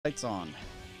Lights on.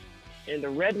 And the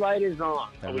red light is on.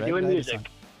 Are we red doing light is music? on.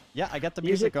 Yeah, I got the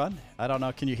music on. I don't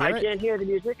know. Can you hear I it? can't hear the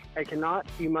music. I cannot.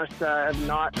 You must have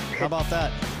not. How about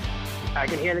that? I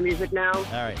can hear the music now. All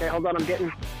right. Okay, hold on. I'm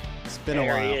getting. It's been a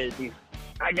There while. he is.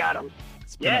 I got him.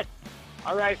 It's been Yes.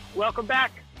 All right. Welcome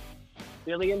back.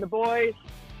 Billy and the Boys,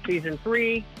 Season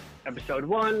 3, Episode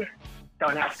 1.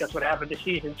 Don't ask us what happened to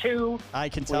Season 2. I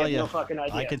can We tell have you. no fucking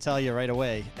idea. I can tell you right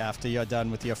away after you're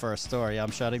done with your first story. I'm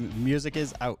shutting. Music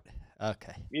is out.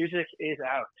 Okay. Music is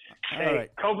out. All Hey, right.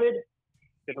 COVID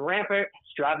is rampant.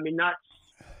 It's driving me nuts.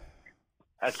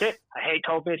 That's it. I hate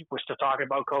COVID. We're still talking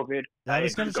about COVID. I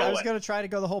was Go away. gonna try to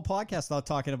go the whole podcast without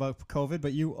talking about COVID,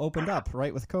 but you opened up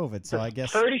right with COVID, so I guess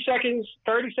 30 seconds,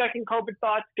 30-second COVID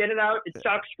thoughts. Get it out. It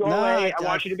sucks. Go No, away. I I-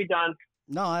 want you to be done.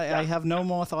 no. I have no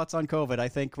more thoughts on COVID. I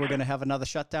think we're gonna have another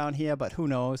shutdown here, but who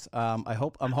knows? I'm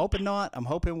hoping not. I'm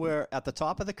hoping we're at the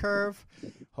top of the curve.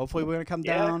 Hopefully we're gonna come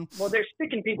Yeah. down. Well, they're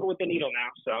sticking people with the needle now,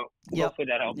 so Yep. hopefully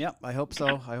that helps. Yep, I hope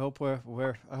so. I hope I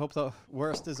hope the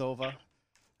worst is over.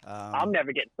 I'm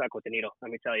never getting stuck with the needle. Let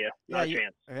me tell you. Not a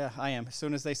chance. Yeah, I am. As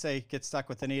soon as they say get stuck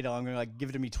with the needle, I'm gonna give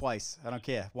it to me twice. I don't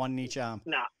care. One in each arm.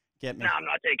 No, Get me. no, I'm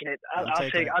not taking it. I'm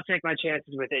taking it. I'll take my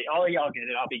chances with it. All of y'all get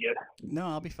it. I'll be good. No,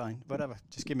 I'll be fine. Whatever.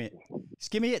 Just give me it. Just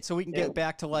give me it so we can Yeah. get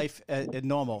back to life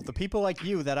normal. The people like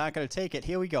you that aren't going to take it,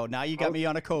 here we go. Now you got me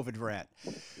on a COVID rant.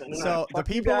 No, So the fuck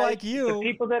you people guys. like you, The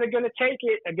people that are going to take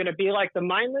it are going to be like the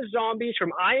mindless zombies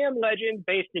from I Am Legend,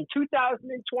 based in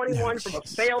 2021 from a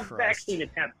Jesus failed Christ. vaccine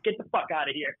attempt. Get the fuck out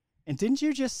of here. and didn't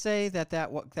you just say that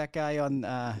guy on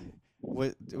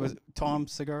was Tom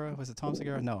Segura? Was it Tom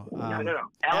Segura? No. No.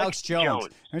 Alex Jones.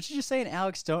 Aren't you just saying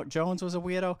Alex Jones was a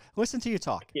weirdo? Listen to you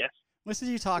talk. Yes. Listen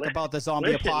to you talk Listen. about the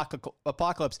zombie Listen.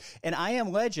 apocalypse. And I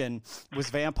Am Legend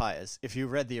was vampires, if you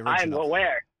read the I'm original.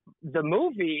 aware. The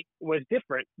movie was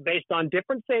different, based on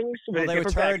different things. Well, with they a were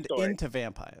different turned backstory. into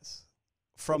vampires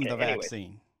from Okay, the anyways.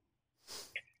 vaccine.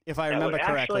 If I That remember would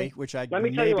correctly, actually- which I let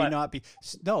me tell you maybe what. not be.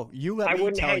 No, you let I me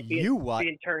wouldn't tell hate you what,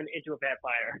 being turned into a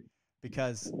vampire.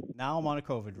 because now I'm on a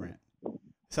COVID rant.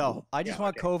 So I just Yeah,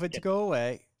 want okay. COVID to go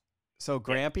away, so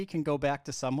Grampy can go back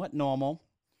to somewhat normal.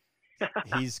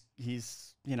 he's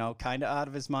kind of out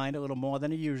of his mind a little more than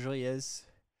he usually is.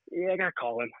 Yeah, I gotta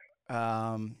call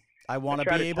him. I want to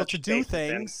try be to able touch to base do with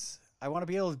him. things. I want to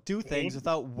be able to do things Mhm.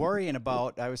 without worrying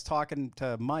about. I was talking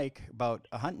to Mike about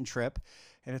a hunting trip,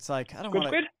 and it's like I don't want to.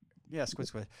 Squid? Yeah,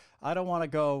 squid. I don't want to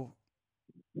go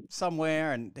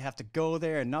somewhere and have to go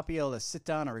there and not be able to sit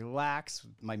down and relax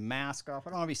with my mask off. I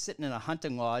don't want to be sitting in a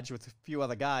hunting lodge with a few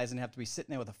other guys and have to be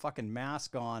sitting there with a fucking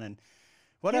mask on and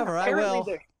whatever. Yeah, I apparently will.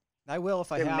 they're- I will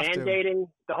if I They're have to. mandating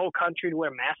the whole country to wear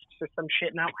masks or some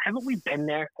shit now. Haven't we been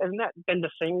there? Hasn't that been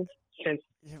the thing since?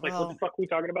 Yeah, Like, well, what the fuck are we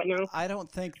talking about now? I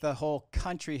don't think the whole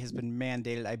country has been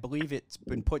mandated. I believe it's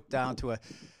been put down to a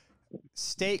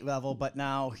state level, but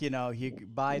now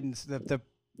Biden's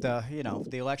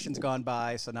the election's gone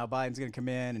by, so now Biden's going to come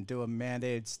in and do a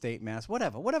mandated state mask.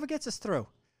 Whatever gets us through.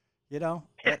 I don't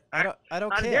care.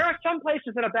 There are some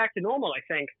places that are back to normal. I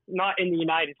think not in the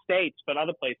United States, but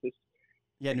other places.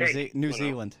 Yeah, Okay, New well, no.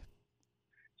 Zealand.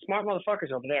 Smart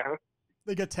motherfuckers over there, huh?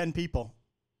 They got 10 people.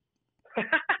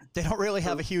 They don't really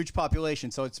have a huge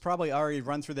population, so it's probably already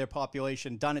run through their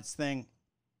population, done its thing,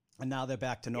 and now they're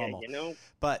back to normal. Yeah,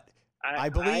 But I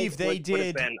believe they would have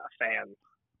did. been a fan.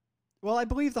 Well, I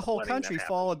believe the whole letting that country happen.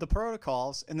 followed the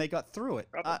protocols and they got through it.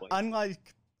 Probably.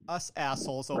 Unlike us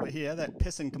assholes over here that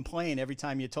piss and complain every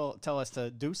time you tell us to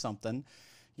do something,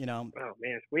 Oh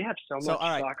man, we have so much So, all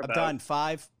right, to talk I'm about. done.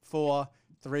 5, 4,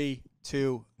 3,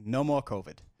 2, no more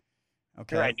COVID.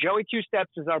 Okay. All right, Joey Two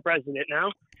Steps is our president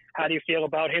now. How do you feel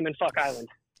about him in Fuck Island?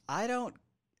 I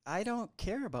don't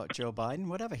care about Joe Biden.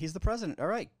 Whatever. He's the president. All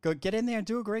right. Go get in there and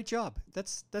do a great job.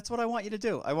 That's what I want you to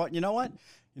do. You know what?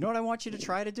 You know what I want you to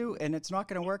try to do, and it's not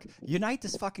going to work? Unite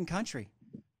this fucking country.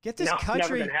 Get this No,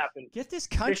 country. never gonna happen. Get this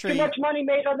There's country. too much money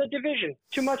made on the division.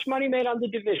 Too much money made on the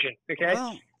division. Okay.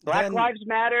 Well, Black then- Lives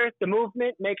Matter. The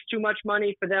movement makes too much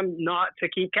money for them not to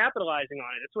keep capitalizing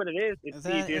on it. That's what it is. It's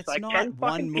easy. It's like not 10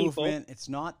 one fucking people. movement. It's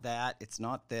not that. It's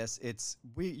not this.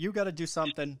 You got to do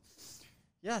something.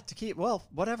 Yeah, to keep. Well,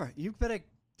 whatever. You better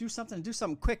do something. Do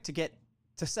something quick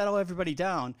to settle everybody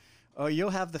down, or you'll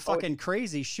have the fucking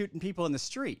crazy shooting people in the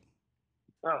street.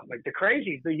 Oh, like the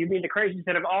crazies. You mean the crazies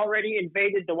that have already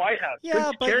invaded the White House? Yeah,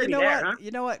 Good but you security know there, what? huh? You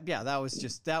know what? Yeah, that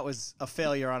was a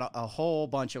failure on a whole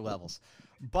bunch of levels.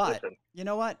 But Listen, you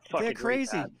know what? fucking They're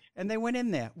crazy, retards. and they went in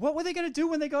there. What were they going to do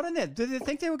when they got in there? Did they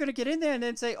think they were going to get in there and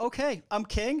then say, "Okay, I'm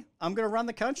king. I'm going to run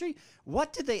the country"?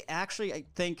 What did they actually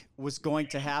think was going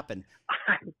to happen?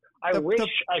 I The- wish the-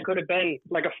 I could have been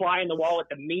like a fly in the wall at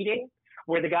the meeting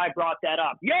where the guy brought that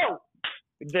up. Yo,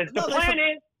 The No, plan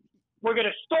is we're going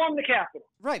to storm the Capitol.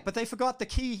 Right, but they forgot the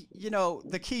key,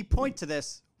 the key point to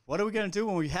this. What are we going to do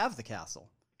when we have the castle?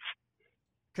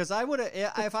 Because I would have,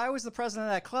 if I was the president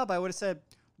of that club, I would have said,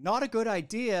 not a good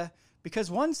idea,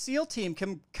 because one SEAL team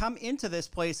can come into this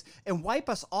place and wipe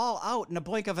us all out in a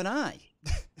blink of an eye.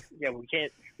 Yeah, we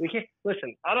can't.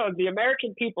 Listen, the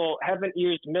American people haven't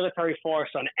used military force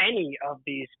on any of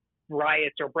these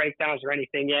riots or breakdowns or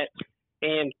anything yet.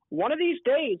 And one of these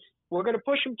days, we're going to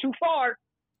push them too far.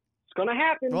 It's going to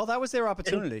happen. Well, that was their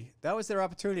opportunity. That was their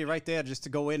opportunity right there, just to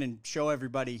go in and show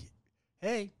everybody,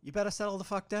 hey, you better settle the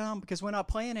fuck down because we're not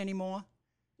playing anymore.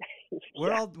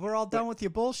 Yeah. We're all done with your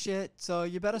bullshit, so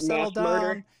you better settle down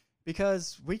murder.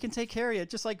 because we can take care of you.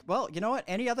 Just like, well, you know what?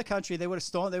 Any other country, they would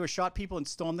have shot people and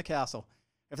stormed the castle.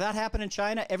 If that happened in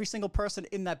China, every single person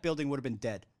in that building would have been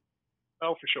dead.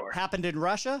 Oh, for sure. Happened in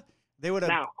Russia, they would have.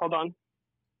 Now, hold on.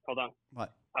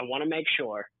 What? I want to make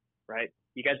sure, right?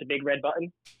 You got the big red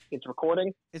button. It's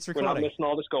recording. It's We're recording. not missing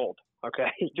all this gold. Okay,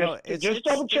 No, just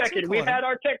double checking. We've had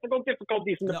our technical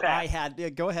difficulties in the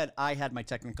past. Go ahead. I had my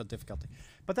technical difficulty,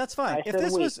 but that's fine. I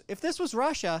If this was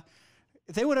Russia,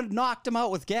 they would have knocked them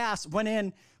out with gas. Went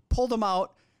in, pulled them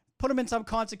out, put them in some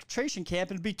concentration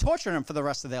camp, and be torturing them for the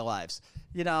rest of their lives.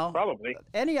 Probably.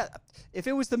 If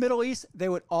it was the Middle East, they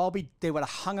would have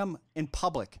hung them in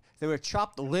public. They would have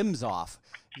chopped limbs off.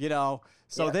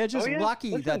 So they're just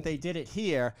lucky that they did it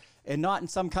here and not in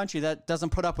some country that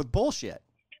doesn't put up with bullshit.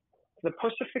 The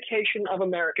pussification of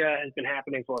America has been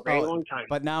happening for a very long time.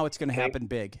 But now it's going to happen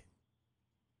big.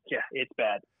 Yeah, it's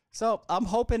bad. So I'm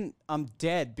hoping I'm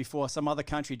dead before some other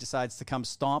country decides to come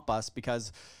stomp us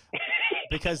because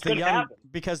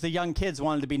the young kids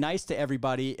wanted to be nice to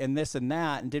everybody and this and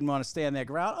that and didn't want to stand their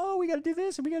ground. Oh, we got to do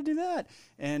this and we got to do that.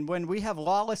 And when we have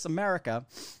lawless America,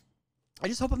 I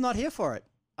just hope I'm not here for it.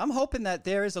 I'm hoping that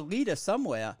there is a leader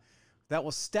somewhere that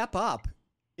will step up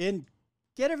and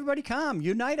get everybody calm,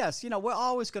 unite us. We're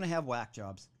always going to have whack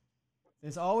jobs.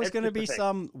 There's always going to be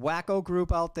some wacko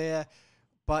group out there.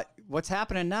 But what's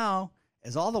happening now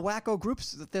is all the wacko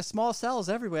groups, they're small cells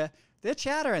everywhere. They're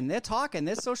chattering, they're talking,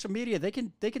 there's social media. They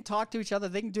can talk to each other.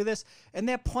 They can do this, and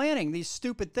they're planning these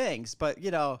stupid things. But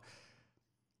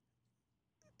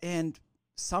and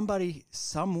somebody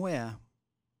somewhere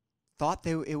thought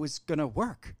it was going to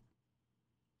work.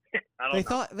 They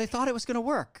thought it was going to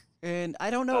work. And I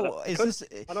don't know.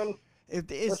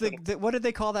 What did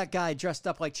they call that guy dressed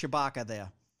up like Chewbacca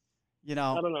there? I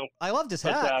don't know. I loved his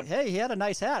hat. Hey, he had a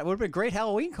nice hat. It would have been a great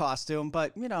Halloween costume,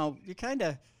 but you kind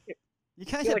of.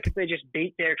 I feel like if they just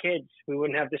beat their kids, we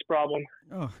wouldn't have this problem.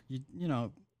 Oh,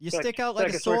 you stick out like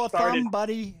a sore thumb,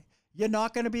 buddy. You're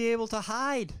not going to be able to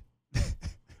hide.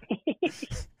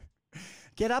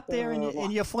 Get up there in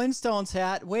your Flintstones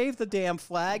hat, wave the damn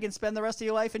flag, and spend the rest of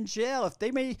your life in jail.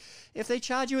 If they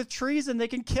charge you with treason, they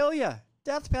can kill you.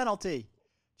 Death penalty.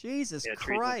 Jesus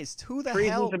Christ! Treason. Who the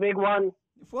Treason's hell? a big one.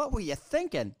 What were you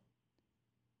thinking?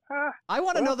 I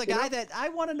want to know the guy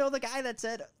that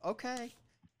said, "Okay,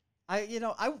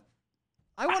 I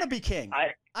want to be king.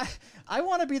 I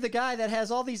want to be the guy that has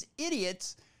all these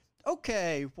idiots."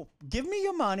 Okay, well, give me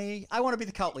your money. I want to be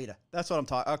the cult leader. That's what I'm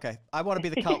talking. Okay, I want to be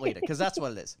the cult leader because that's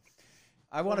what it is.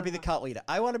 I want to be the cult leader.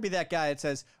 I want to be that guy that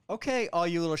says, "Okay, all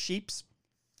you little sheeps,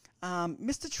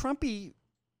 Mr. Trumpy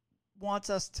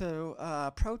wants us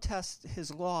to protest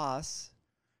his loss.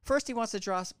 First, he wants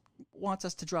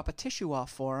us to drop a tissue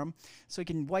off for him so he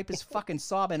can wipe his fucking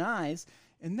sobbing eyes,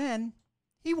 and then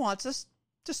he wants us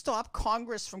to stop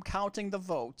Congress from counting the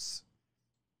votes."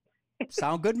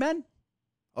 Sound good, men?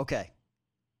 Okay,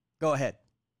 go ahead.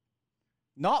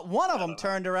 Not one of them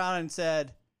turned around and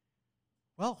said,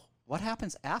 well, what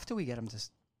happens after we get them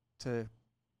to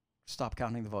stop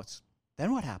counting the votes?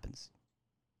 Then what happens?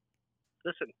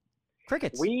 Listen.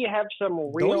 Crickets. We have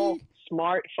some real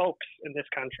smart folks in this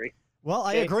country. Well,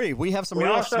 I agree. We have some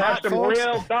real real smart folks.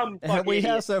 Real dumb and we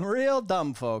idiots. have some real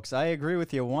dumb folks. I agree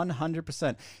with you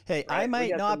 100%. Hey, I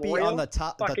might not be on the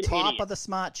top of the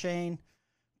smart chain,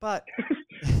 but...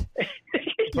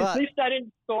 At least I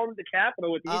didn't storm the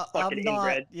Capitol with these fucking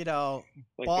inbreds. I'm not,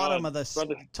 bottom of the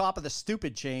top of the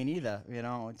stupid chain either.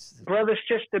 It's brother,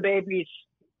 sister, babies,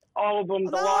 all of them, a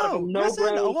lot of them.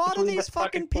 A lot of these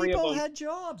fucking people had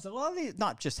jobs. A lot of these,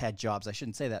 not just had jobs. I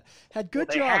shouldn't say that. Had good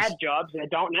jobs. They had jobs. They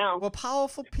don't now. Well,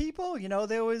 powerful people.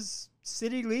 There was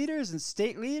city leaders and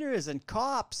state leaders and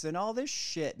cops and all this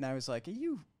shit. And I was like, are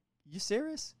you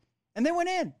serious? And they went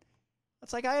in.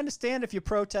 It's like, I understand if you're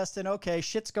protesting, okay,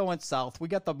 shit's going south. We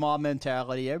got the mob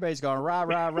mentality. Everybody's going rah,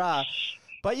 rah, rah.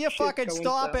 But you fucking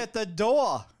stop at the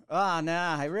door.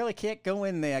 I really can't go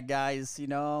in there, guys.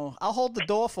 I'll hold the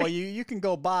door for you. You can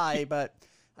go by, but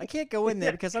I can't go in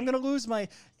there because I'm going to lose my.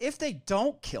 If they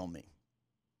don't kill me,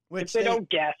 which if they don't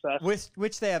gas us,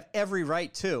 which they have every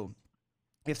right to,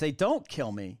 if they don't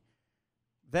kill me,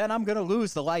 then I'm going to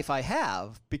lose the life I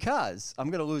have because I'm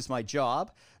going to lose my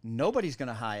job. Nobody's going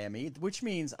to hire me, which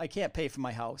means I can't pay for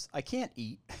my house. I can't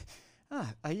eat.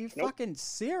 Are you fucking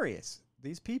serious?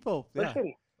 These people.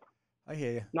 Listen, I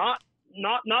hear you. Not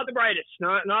the brightest.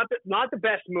 Not the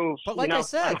best move. But like I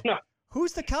said, I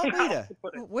who's the cult leader?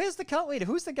 Where's the cult leader?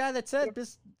 Who's the guy that said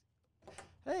this?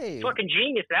 Hey, fucking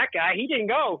genius, that guy. He didn't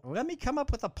go. Let me come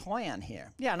up with a plan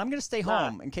here. Yeah, and I'm going to stay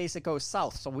home in case it goes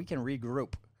south so we can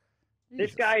regroup.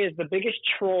 This guy is the biggest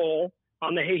troll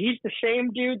on the. He's the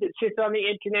same dude that sits on the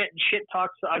internet and shit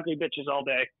talks to ugly bitches all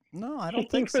day. No, I don't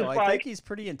think so. I think he's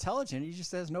pretty intelligent. He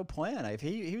just has no plan.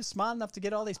 He was smart enough to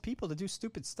get all these people to do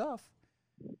stupid stuff.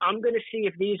 I'm going to see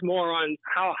if these morons,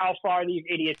 how far these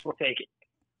idiots will take it.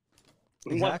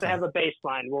 Exactly. Once they have a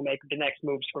baseline, we'll make the next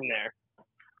moves from there.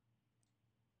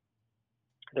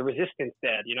 The Resistance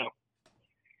dead, you know.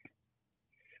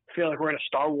 I feel like we're in a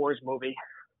Star Wars movie.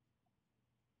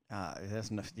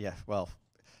 Yeah, well,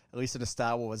 at least in a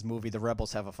Star Wars movie, the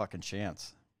rebels have a fucking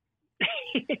chance.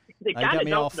 They I got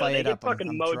me all fired up. I'm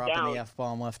dropping down. the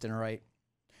F-bomb left and right.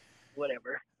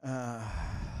 Whatever.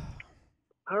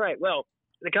 All right, well,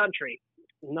 the country,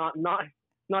 not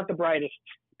the brightest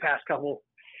past couple.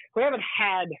 We haven't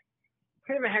had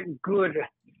good,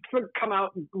 come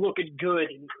out looking good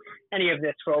in any of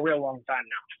this for a real long time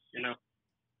now, you know.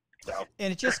 So,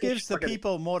 and it just gives the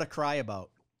people more to cry about.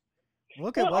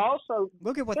 Look at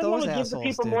what those assholes gives the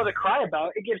people did. more to cry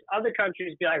about. It gives other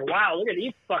countries to be like, wow, look at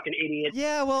these fucking idiots.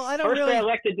 Yeah, well, I don't First really. they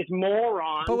elected this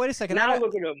moron. But wait a second. Now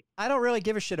look at them. I don't really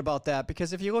give a shit about that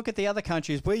because if you look at the other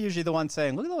countries, we're usually the ones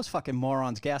saying, look at those fucking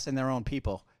morons gassing their own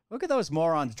people. Look at those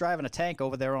morons driving a tank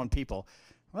over their own people.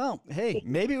 Well, hey,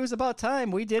 maybe it was about time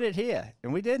we did it here,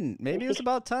 and we didn't. Maybe it was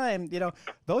about time, you know,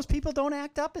 those people don't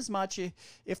act up as much.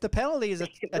 If the penalty is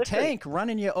a tank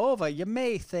running you over, you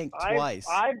may think twice.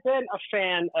 I've been a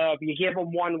fan of you give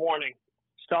them one warning.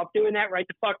 Stop doing that right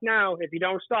the fuck now. If you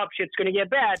don't stop, shit's going to get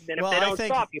bad. Then if they don't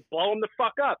stop, you blow them the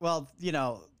fuck up. Well, you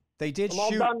know, they did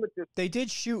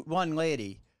shoot one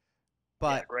lady.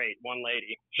 But yeah, great, one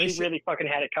lady. She really fucking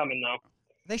had it coming, though.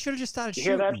 They should have just started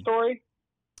shooting. You hear that story?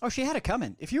 Oh, she had it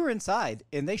coming. If you were inside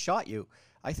and they shot you,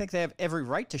 I think they have every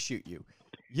right to shoot you.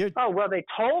 Oh, well, they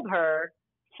told her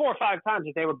 4 or 5 times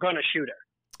that they were going to shoot her.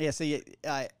 Yeah, see,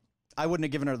 I wouldn't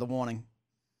have given her the warning.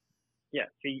 Yeah,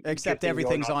 see, except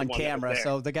everything's on camera,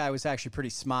 so the guy was actually pretty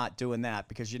smart doing that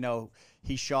because, you know,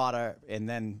 he shot her and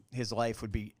then his life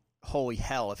would be holy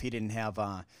hell if he didn't have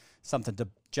something to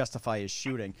justify his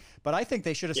shooting. But I think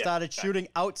they should have started shooting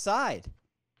outside.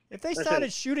 If they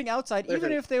started shooting outside,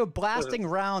 even if they were blasting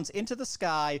rounds into the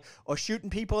sky or shooting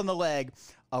people in the leg,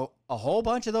 a whole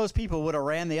bunch of those people would have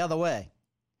ran the other way.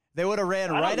 They would have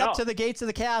ran right up to the gates of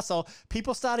the castle.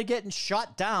 People started getting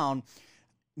shot down.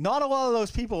 Not a lot of those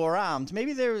people were armed.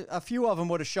 Maybe a few of them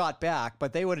would have shot back,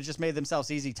 but they would have just made themselves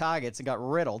easy targets and got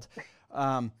riddled.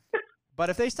 But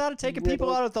if they started taking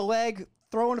people out of the leg,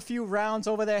 throwing a few rounds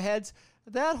over their heads,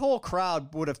 that whole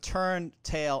crowd would have turned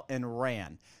tail and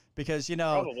ran. Because, you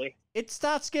know, it's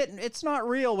not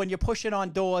real when you're pushing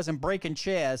on doors and breaking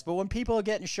chairs, but when people are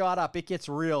getting shot up, it gets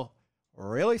real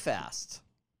really fast.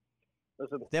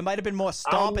 Listen, there might have been more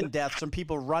stomping deaths from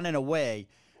people running away.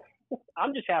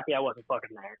 I'm just happy I wasn't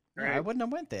fucking there. Right? I wouldn't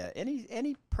have went there.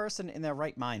 Any person in their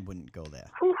right mind wouldn't go there.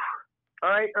 Whew. All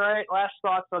right. Last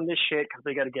thoughts on this shit, because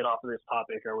we got to get off of this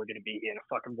topic or we're going to be in a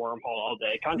fucking wormhole all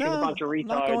day. Country's a bunch of retards.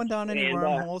 Not going down any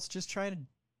wormholes, just trying to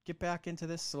get back into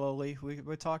this slowly.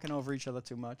 We're talking over each other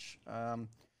too much. I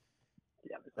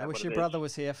wish your brother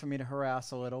was here for me to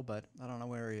harass a little, but I don't know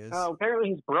where he is. Oh, apparently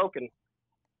he's broken.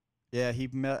 Yeah,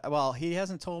 he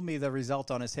hasn't told me the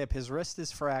result on his hip. His wrist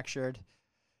is fractured.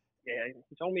 Yeah,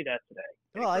 he told me that today.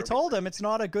 Well, I told him it's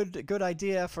not a good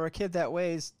idea for a kid that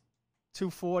weighs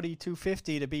 240,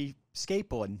 250 to be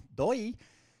skateboarding. Doy.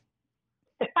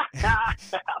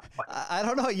 I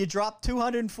don't know. You drop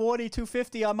 240,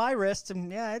 250 on my wrist,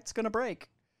 and yeah, it's gonna break.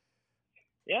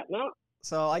 Yeah, no.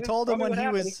 So I told him when he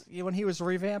was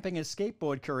revamping his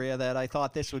skateboard career that I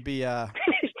thought this would be a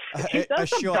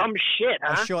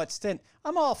short stint.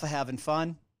 I'm all for having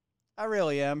fun. I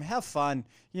really am. Have fun.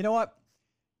 You know what?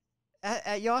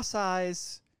 At your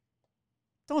size,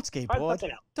 don't skateboard.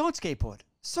 Don't skateboard.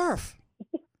 Surf.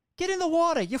 Get in the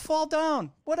water. You fall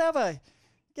down. Whatever.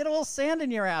 Get a little sand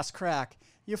in your ass crack.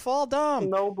 You fall down.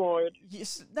 Snowboard.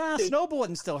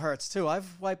 Snowboarding still hurts too.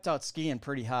 I've wiped out skiing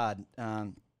pretty hard.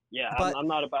 I'm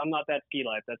not that ski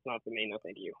life. That's not for me. No,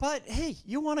 thank you. But hey,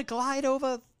 you want to glide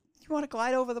over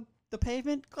the the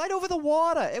pavement, glide over the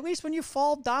water. At least when you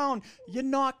fall down, you're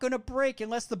not going to break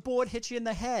unless the board hits you in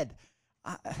the head.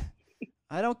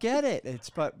 I don't get it.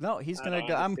 But no, he's going to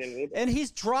go. And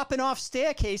he's dropping off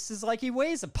staircases like he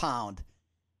weighs a pound.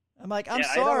 I'm like, I'm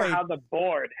sorry. I don't know how the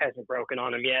board hasn't broken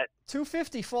on him yet.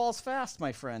 250 falls fast,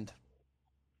 my friend.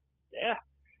 Yeah.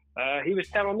 He was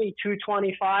telling me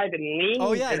 225 and lean.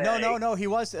 Oh yeah, today. no. He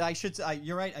was.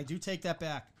 You're right. I do take that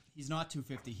back. He's not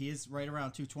 250. He is right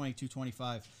around 220,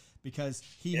 225 because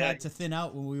he had to thin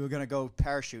out when we were going to go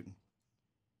parachuting.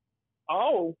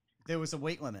 Oh. There was a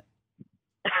weight limit.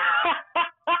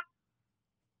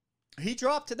 He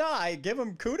dropped today. I give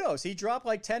him kudos. He dropped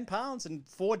like 10 pounds in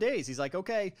 4 days. He's like,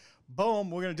 okay, boom,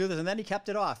 we're going to do this. And then he kept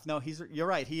it off. No, you're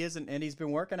right. He isn't. And he's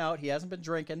been working out. He hasn't been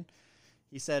drinking.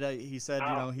 He said, he's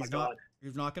not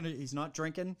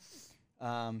drinking.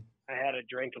 I had a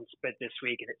drink and spit this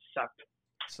week and it sucked.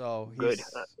 So good.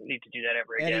 I need to do that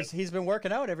ever again. And he's been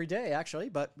working out every day actually.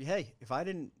 But hey, if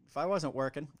I wasn't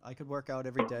working, I could work out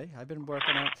every day. I've been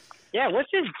working out. Yeah. What's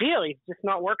his deal? He's just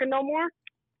not working no more?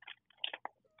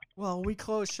 Well, we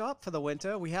closed shop for the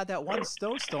winter. We had that one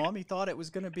snowstorm. He thought it was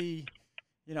going to be,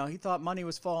 he thought money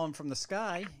was falling from the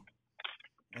sky.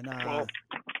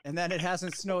 And then it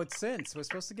hasn't snowed since. We're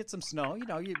supposed to get some snow.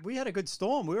 We had a good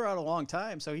storm. We were out a long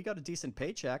time, so he got a decent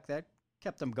paycheck. That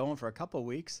kept him going for a couple of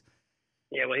weeks.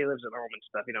 Yeah, well, he lives at home and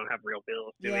stuff. He don't have real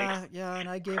bills, do he? Yeah, and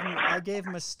I gave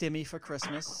him a stimmy for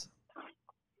Christmas.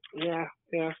 Yeah.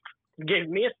 You gave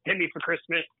me a stimmy for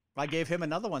Christmas. I gave him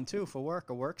another one, too, for work,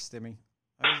 a work stimmy.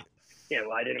 Yeah,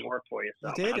 well, I didn't work for you. So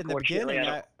you did in the beginning.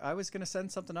 I was going to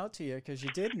send something out to you because you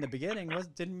did in the beginning.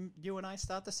 Didn't you and I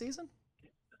start the season?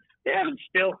 Yeah, but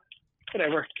still,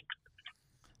 whatever.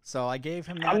 So I gave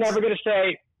him that. I'm never going to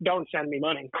say, don't send me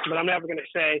money. But I'm never going to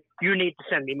say, you need to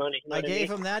send me money. You know I gave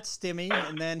him that stimmy,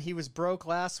 and then he was broke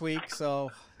last week,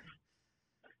 so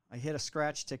I hit a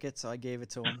scratch ticket, so I gave it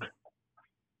to him.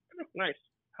 Nice.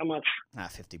 How much?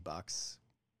 $50.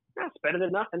 That's better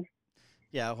than nothing.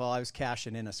 Yeah, well, I was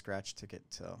cashing in a scratch ticket,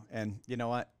 so. And you know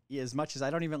what? As much as I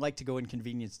don't even like to go in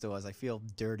convenience stores, I feel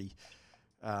dirty.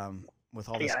 With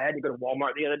all this, I had to go to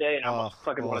Walmart the other day, and I almost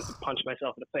fucking wanted to punch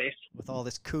myself in the face. With all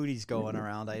this cooties going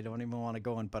around, I don't even want to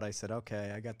go in. But I said,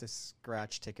 okay, I got this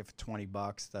scratch ticket for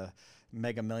 $20. The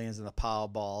Mega Millions and the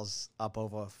Powerball's up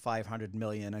over 500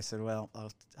 million. I said, well,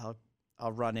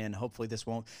 I'll run in. Hopefully this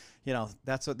won't.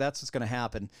 That's what's going to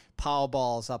happen.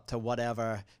 Powerball's up to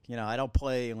whatever. I don't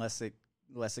play unless it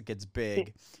gets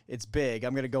big. It's big.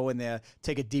 I'm going to go in there,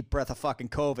 take a deep breath of fucking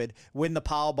COVID, win the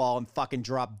Powerball, and fucking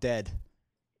drop dead.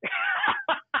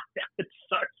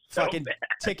 So fucking bad.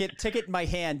 ticket in my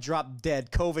hand, drop dead,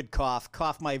 COVID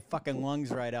cough my fucking lungs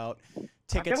right out.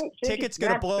 Ticket's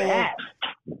gonna blow. Bad.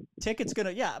 Ticket's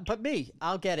gonna but me,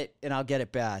 I'll get it and I'll get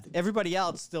it bad. Everybody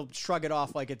else they'll shrug it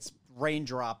off like it's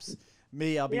raindrops.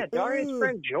 Me, I'll be. Yeah, Darian's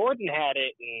friend Jordan had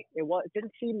it, and it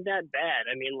didn't seem that bad.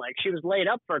 I mean, like she was laid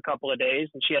up for a couple of days,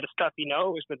 and she had a stuffy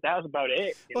nose, but that was about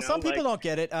it. Some people don't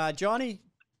get it.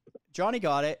 Johnny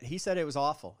got it. He said it was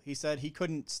awful. He said he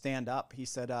couldn't stand up. He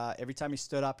said every time he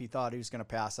stood up, he thought he was going to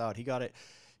pass out. He got it.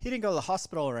 He didn't go to the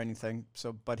hospital or anything.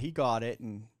 But he got it,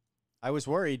 and I was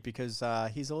worried because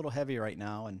he's a little heavy right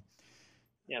now, and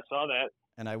I saw that.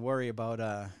 And I worry about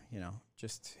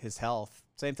just his health.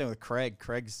 Same thing with Craig.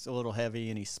 Craig's a little heavy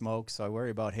and he smokes, so I worry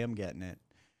about him getting it.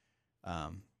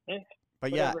 But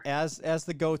whatever. as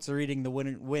the goats are eating the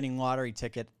winning lottery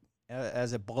ticket,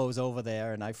 as it blows over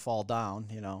there and I fall down,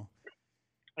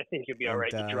 I think you'll be all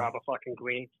right to drop a fucking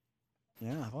queen.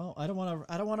 Yeah, well, I don't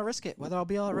want to risk it, whether I'll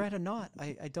be all right or not.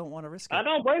 I don't want to risk it. I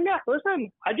don't blame you.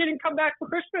 Listen, I didn't come back for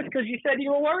Christmas because you said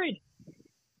you were worried.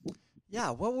 Yeah,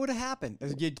 what would have happened?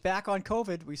 You're back on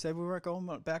COVID. We said we weren't going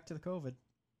back to the COVID.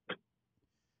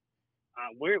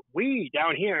 We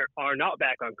down here are not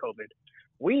back on COVID.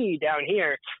 We down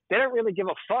here, they don't really give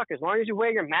a fuck. As long as you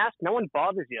wear your mask, no one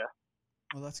bothers you.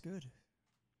 Well, that's good.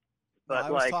 But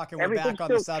I was talking, we're back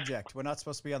on the subject. We're not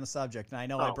supposed to be on the subject. And I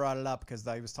know I brought it up because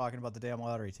I was talking about the damn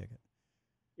lottery ticket.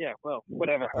 Yeah, well,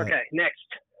 whatever. Okay, next.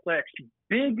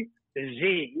 Big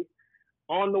Z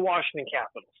on the Washington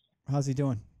Capitals. How's he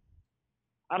doing?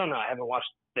 I don't know. I haven't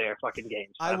watched their fucking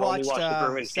games. I watched the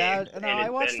Bruins games. I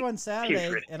watched one Saturday,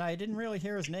 putrid. and I didn't really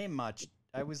hear his name much.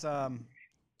 I was doing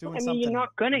something. something. You're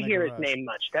not going to hear his name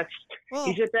much.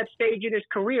 He's at that stage in his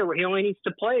career where he only needs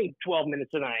to play 12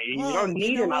 minutes a night. You don't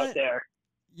need him out there.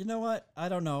 You know what? I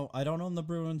don't know. I don't own the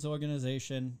Bruins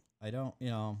organization. I don't,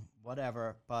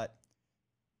 whatever. But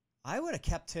I would have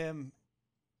kept him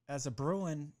as a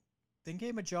Bruin, then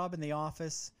gave him a job in the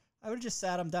office. I would have just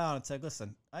sat him down and said,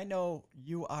 listen, I know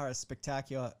you are a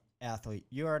spectacular athlete.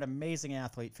 You are an amazing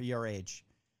athlete for your age.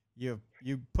 You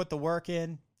put the work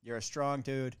in. You're a strong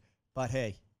dude, but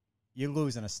hey, you're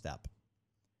losing a step.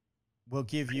 We'll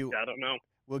give you. I don't know.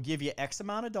 We'll give you X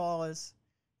amount of dollars,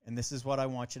 and this is what I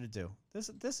want you to do.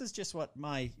 This is just what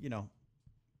my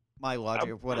my logic.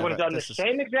 I Whatever. would have done the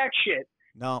same exact shit.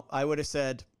 No, I would have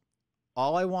said,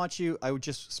 all I want you. I would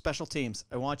just special teams.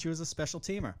 I want you as a special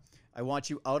teamer. I want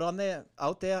you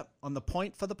out there on the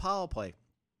point for the power play,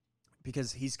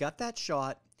 because he's got that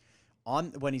shot.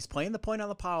 When he's playing the point on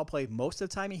the power play, most of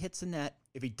the time he hits the net.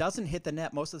 If he doesn't hit the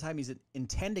net, most of the time he's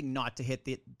intending not to hit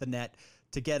the net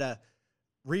to get a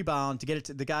rebound, to get it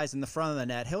to the guys in the front of the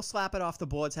net. He'll slap it off the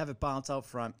boards, have it bounce out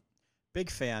front. Big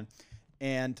fan.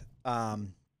 And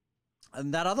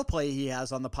that other play he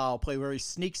has on the power play where he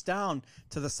sneaks down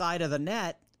to the side of the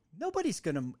net,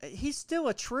 he's still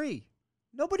a tree.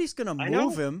 Nobody's going to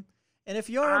move him. And if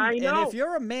you're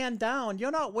a man down,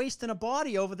 you're not wasting a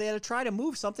body over there to try to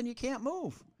move something you can't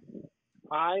move.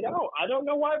 I know. I don't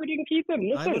know why we didn't keep him.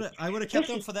 Listen, I would have kept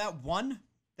him for that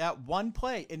one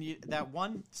play and that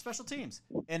one special teams.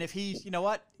 And if he's, you know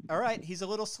what? All right, he's a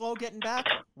little slow getting back.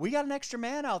 We got an extra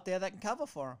man out there that can cover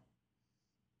for him.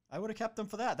 I would have kept him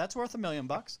for that. That's worth $1 million.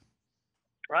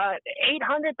 Right,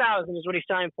 $800,000 is what he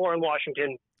signed for in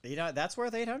Washington. That's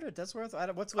worth $800. That's worth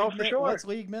what's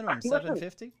league minimum?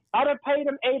 $750. I'd have paid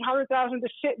him $800,000 to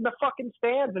sit in the fucking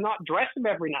stands and not dress him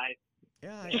every night.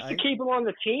 Yeah, just to keep him on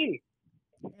the team.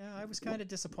 Yeah, I was kind of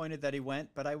disappointed that he went,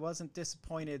 but I wasn't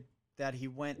disappointed that he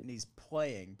went and he's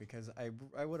playing, because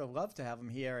I would have loved to have him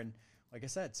here. And like I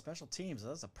said, special teams,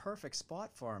 that's a perfect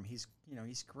spot for him. He's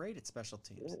great at special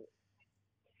teams.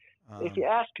 If you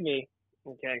ask me,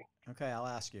 okay. Okay, I'll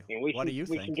ask you. What do you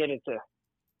think? We can get into.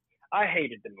 I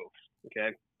hated the move.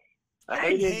 Okay, I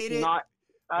hate it.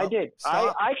 I did.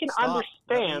 Stop, I can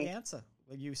understand. Let me answer.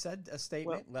 Well, you said a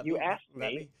statement. Well, you asked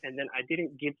me, and then I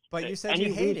didn't give. But you said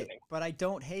you hate it. But I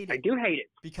don't hate it. I do hate it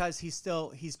because he's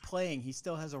playing. He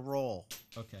still has a role.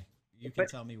 Okay, you can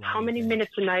tell me why. How many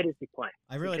minutes a night is he playing?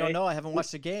 I really don't know. I haven't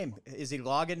watched the game. Is he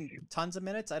logging tons of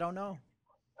minutes? I don't know.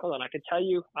 Hold on, I can tell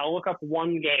you. I'll look up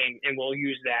one game, and we'll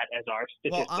use that as our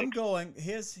statistics. Well, I'm going.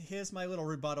 Here's my little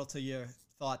rebuttal to your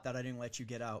thought that I didn't let you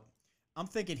get out. I'm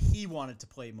thinking he wanted to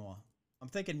play more. I'm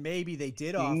thinking maybe they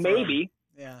did offer. Maybe.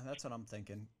 Yeah, that's what I'm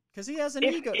thinking. Because he has an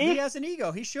ego. He has an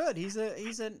ego. He should. He's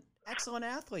an excellent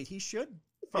athlete. He should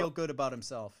feel good about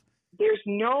himself. There's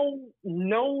no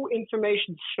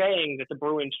information saying that the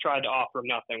Bruins tried to offer him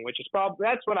nothing, which is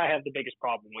that's what I have the biggest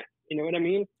problem with. You know what I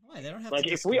mean? Why? They don't have like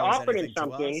to if we offered him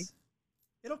something,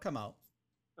 it'll come out.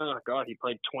 Oh God, he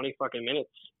played 20 fucking minutes.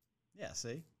 Yeah.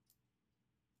 See.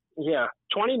 Yeah,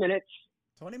 20 minutes.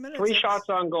 20 minutes. 3 shots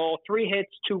on goal, 3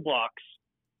 hits, 2 blocks.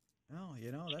 Oh,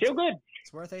 that's still good.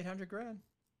 It's worth $800,000.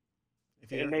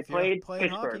 And they played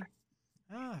Pittsburgh.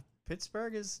 Hockey.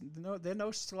 Pittsburgh they're no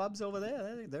schlubs over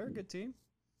there. They're a good team.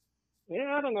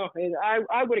 Yeah, I don't know.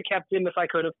 I would have kept him if I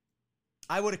could have.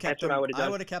 I would have kept him. I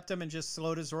would have kept him and just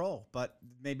slowed his roll. But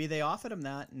maybe they offered him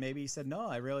that, and maybe he said, "No,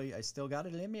 I still got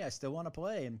it in me. I still want to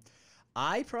play." And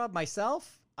I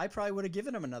probably would have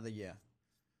given him another year.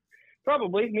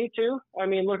 Probably, me too. I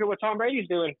mean, look at what Tom Brady's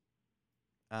doing.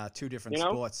 Two different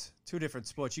sports. Two different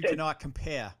sports. You cannot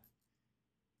compare.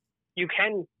 You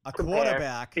can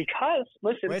quarterback because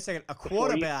listen. Wait a second. A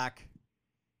quarterback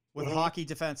with a hockey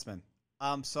defenseman.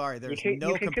 I'm sorry. There's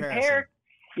no comparison.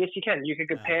 Yes, you can. You can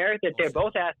compare that they're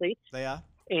both athletes. They are.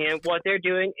 And what they're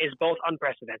doing is both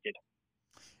unprecedented.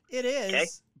 It is. Okay?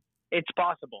 It's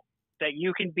possible that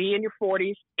you can be in your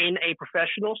 40s in a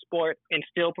professional sport and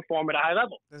still perform at a high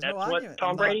level. That's what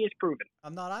Tom Brady has proven.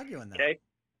 I'm not arguing that. Okay.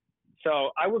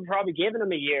 So I would probably given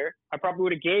him a year. I probably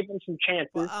would have gave him some chances.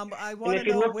 Well, and if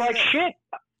he looked like shit,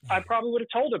 I probably would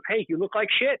have told him, "Hey, you look like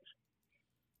shit."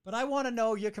 But I want to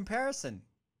know your comparison.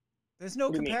 There's no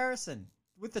comparison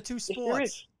with the two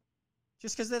sports.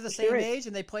 Just because they're the same age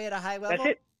and they play at a high level.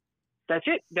 That's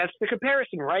it. That's the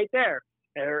comparison right there.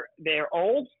 They're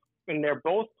old and they're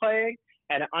both playing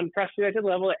at an unprecedented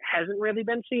level. It hasn't really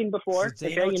been seen before.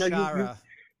 Zdeno Chara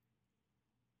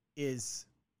is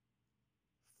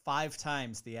 5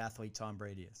 times the athlete Tom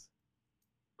Brady is.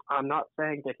 I'm not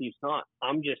saying that he's not.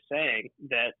 I'm just saying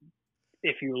that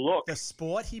if you look, the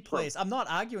sport he plays. I'm not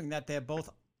arguing that they're both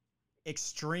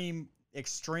extreme,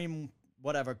 extremely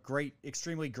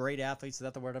great athletes. Is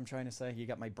that the word I'm trying to say? You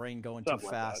got my brain going too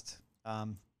fast.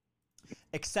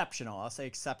 Exceptional. I'll say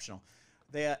exceptional.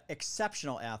 They're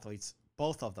exceptional athletes,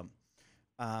 both of them.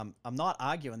 I'm not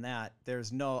arguing that.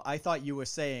 I thought you were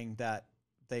saying that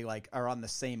they are on the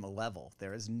same level.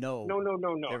 There is no.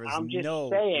 There is no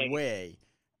way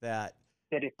that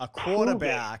a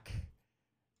quarterback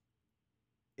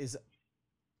is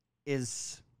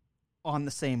on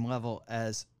the same level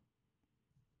as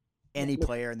any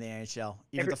player in the NHL,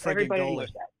 even the friggin' everybody goalie.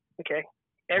 knows that. Okay,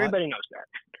 everybody knows that.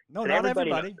 No, But not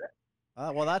everybody everybody. knows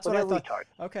that. Well, that's But what I they're thought.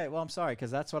 retards. Okay, well, I'm sorry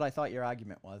because that's what I thought your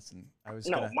argument was, and I was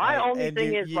No, gonna, my only and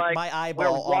thing is, like, my we're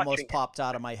eyeball almost watching it. popped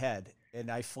out of my head, and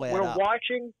I flared We're up.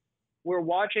 watching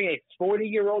a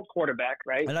 40-year-old quarterback,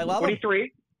 right? And I love him.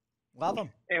 43, Love him.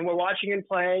 and we're watching him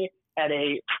play at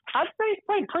I'd say he's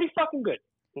playing pretty fucking good.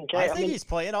 Okay, I think he's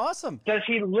playing awesome. Does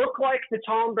he look like the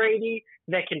Tom Brady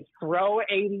that can throw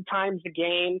 80 times a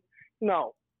game?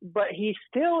 No, but he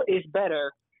still is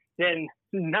better than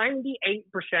 98%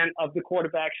 of the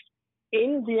quarterbacks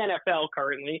in the NFL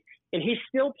currently, and he's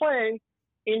still playing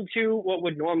into what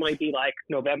would normally be like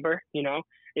November. You know,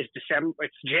 it's December,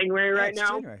 it's January right it's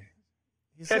now. January.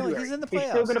 He's February. in the playoffs. He's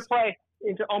still going to play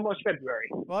into almost February.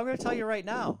 Well, I'm going to tell you right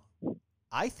now.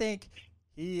 I think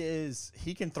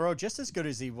he can throw just as good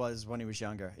as he was when he was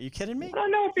younger. Are you kidding me? I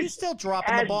don't know if He's it's still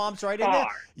dropping the as bombs right in there.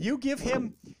 far. You give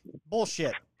him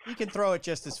bullshit. He can throw it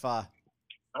just as far.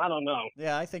 I don't know.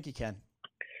 Yeah, I think he can.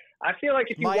 I feel like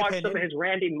if you My watch some opinion. of his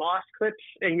Randy Moss clips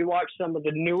and you watch some of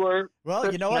the newer Well,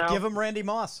 clips you know what? now, Give him Randy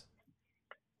Moss.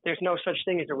 there's no such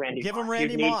thing as a Randy Give Moss. him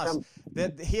Randy You need Moss. some-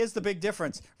 Here's the big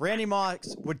difference. Randy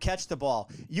Moss would catch the ball.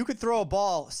 You could throw a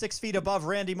ball 6 feet above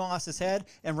Randy Moss's head,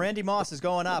 and Randy Moss is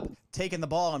going up, taking the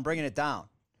ball and bringing it down.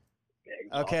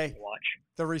 Okay. Watch.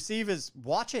 The receivers,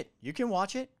 watch it. You can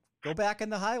watch it. Go back in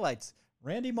the highlights.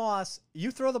 Randy Moss,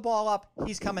 you throw the ball up,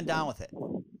 he's coming down with it.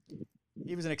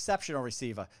 He was an exceptional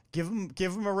receiver. Give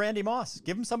him a Randy Moss.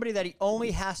 Give him somebody that he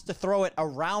only has to throw it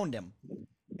around him,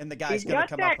 and the guy's He's going to got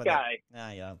come that up with guy. it.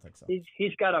 Nah, yeah, I don't think so.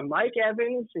 He's got a Mike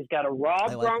Evans. He's got a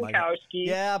Rob I like Mike. Gronkowski.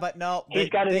 Yeah, but no, He's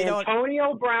got an they don't.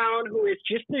 Antonio Brown who is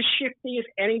just as shifty as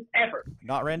any ever.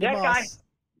 Not Randy that guy- Moss.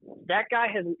 That guy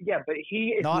has, but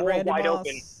he is Not more Randy wide Moss.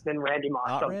 open than Randy Moss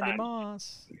Not sometimes. Randy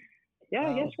Moss. Yeah,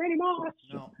 No. yes, Randy Moss.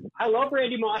 No. I love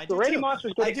Randy Moss, I but do Randy too. Moss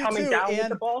was good I at do coming too, down with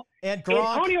and- the ball. And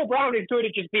Gronk. Antonio Brown is good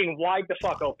at just being wide the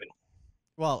fuck open.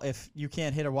 Well, if you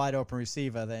can't hit a wide open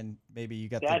receiver, then maybe you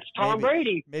got That's Tom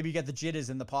Brady. Maybe you got the jitters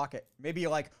in the pocket. Maybe you're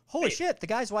like, holy shit, the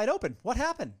guy's wide open. What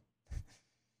happened?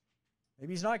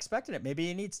 Maybe he's not expecting it. Maybe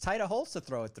he needs tighter holes to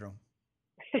throw it through.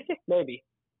 Maybe.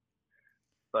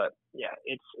 But yeah,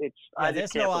 it's. Yeah, I there's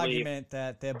just can't no believe. argument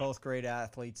that they're both great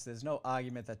athletes. There's no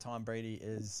argument that Tom Brady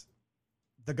is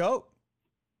the GOAT.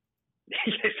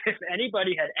 If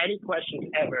anybody had any questions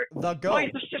ever, The why GOAT.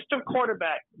 is the system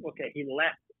quarterback? Okay, he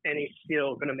left and he's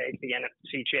still going to make the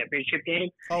NFC Championship game.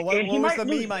 Oh, what And he was might the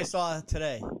lose. meme I saw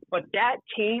today? But that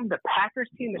team, the Packers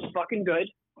team, is fucking good.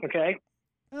 Okay,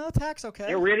 Oh, Tack's okay.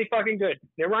 they're really fucking good.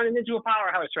 They're running into a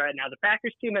powerhouse right now. The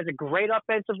Packers team has a great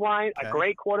offensive line, Okay. a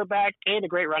great quarterback, and a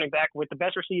great running back with the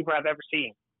best receiver I've ever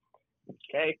seen.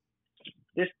 Okay.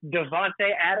 This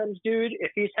Devontae Adams dude,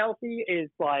 if he's healthy, is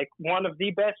like one of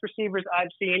the best receivers I've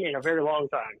seen in a very long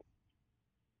time.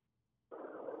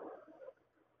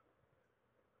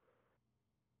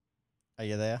 Are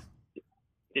you there?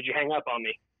 Did you hang up on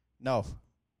me? No.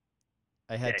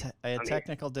 I had Okay, I had I'm here.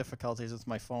 technical difficulties with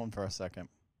my phone for a second.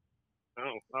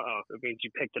 Oh, it means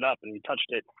you picked it up and you touched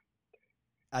it.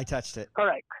 I touched it. All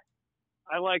right.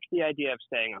 I like the idea of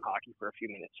staying on hockey for a few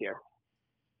minutes here.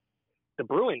 The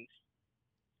Bruins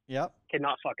Yep.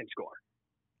 cannot fucking score.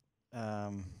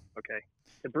 Okay.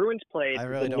 The Bruins played I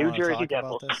really the don't New want to Jersey talk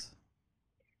Devils. about this.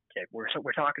 Okay, we're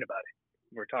talking about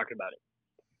it. We're talking about it.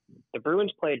 The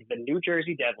Bruins played the New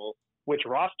Jersey Devils, which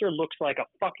roster looks like a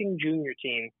fucking junior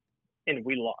team, and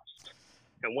we lost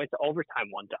and went to overtime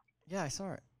one time. Yeah, I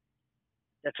saw it.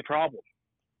 That's a problem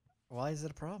Why is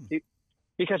it a problem?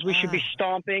 because we should be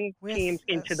stomping We're teams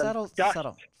into settle, the dust.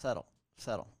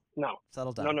 settle No,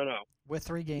 down. no. We're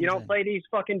 3 games You don't in. play these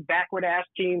fucking backward ass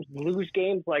teams lose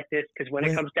games like this because when it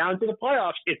With- comes down to the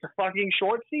playoffs, it's a fucking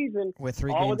short season. We're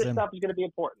 3 All of games this in. stuff is going to be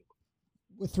important.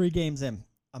 We're 3 games in.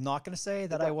 I'm not going to say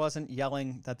that Okay. I wasn't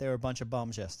yelling that they were a bunch of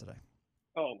bums yesterday.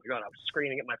 Oh my god, I was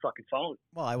screaming at my fucking phone.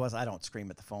 Well, I don't scream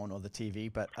at the phone or the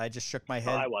TV, but I just shook my Oh,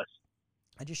 head. I was.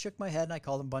 I just shook my head and I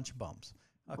called them a bunch of bums.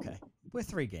 Okay. We're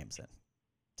 3 games in.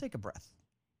 Take a breath.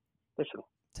 Listen,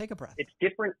 Take a breath. it's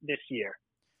different this year.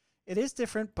 It is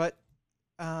different, but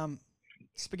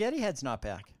Spaghetti Head's not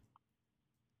back.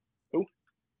 Who?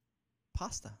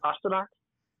 Pasta. Pasternak,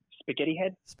 Spaghetti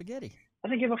Head. Spaghetti. I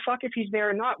don't give a fuck if he's there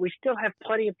or not. We still have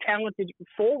plenty of talented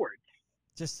forwards.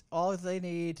 Just all they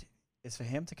need is for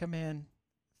him to come in,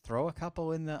 throw a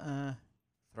couple in the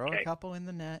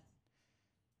net,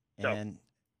 So- and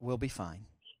we'll be fine.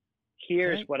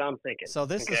 Here's Okay. what I'm thinking. So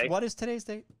this okay? is what is today's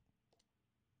date?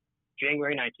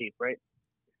 January 19th, right?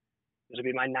 This will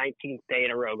be my 19th day in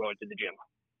a row going to the gym.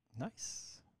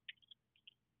 Nice.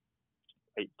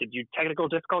 Did you technical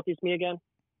difficulties me again?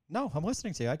 No, I'm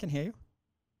listening to you. I can hear you.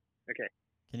 Okay.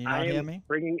 Can you not hear me?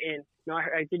 Bringing in. No,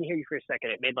 I didn't hear you for a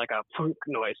second. It made like a plunk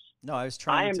noise. No, I was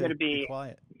trying to be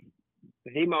quiet.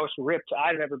 The most ripped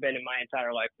I've ever been in my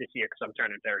entire life this year because I'm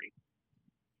turning 30.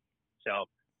 So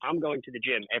I'm going to the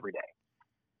gym every day.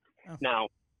 Oh. Now,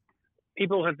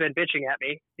 people have been bitching at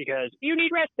me because you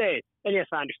need rest days. And yes,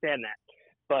 I understand that.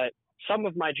 But some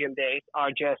of my gym days are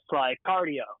just like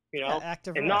cardio, you know,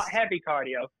 active and rest. Not heavy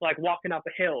cardio, like walking up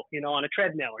a hill, you know, on a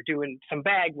treadmill or doing some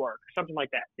bag work, something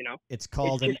like that, you know. It's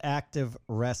called an active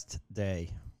rest day.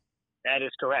 That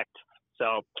is correct.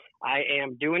 So I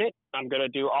am doing it. I'm going to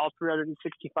do all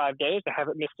 365 days. I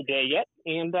haven't missed a day yet,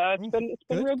 and it's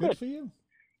been real good. Good for you.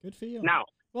 Good for you. Now,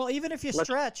 well, even if you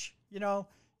stretch, you know,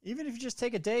 even if you just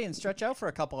take a day and stretch out for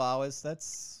a couple hours,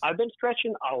 that's. I've been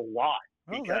stretching a lot.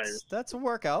 Well, that's a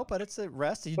workout, but it's a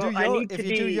rest. If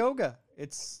you do yoga,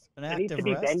 it's an active rest. I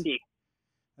need to be bendy.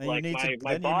 And like you need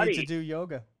my body, you need to do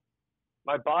yoga.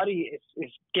 My body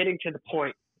is getting to the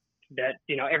point that,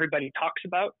 you know, everybody talks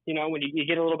about, you know, when you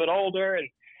get a little bit older and,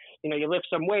 you know, you lift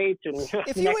some weights and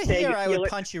if you were here, I would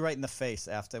punch you right in the face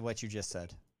after what you just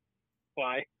said.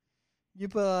 Why? Your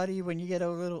body, when you get a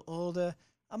little older,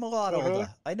 I'm a lot older.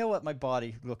 I know what my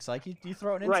body looks like. You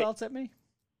throwing insults at me?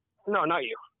 No, not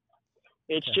you.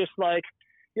 It's just like,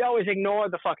 you always ignore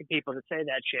the fucking people that say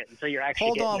that shit until you're actually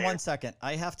Hold on there. 1 second.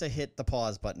 I have to hit the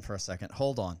pause button for a second.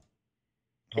 Hold on.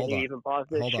 Can you even pause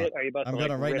this shit? Are you about I'm to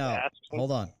gonna right now.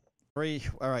 Hold on. 3.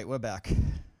 All right, we're back.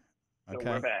 Okay.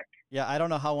 So we're back. Yeah, I don't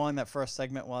know how long that first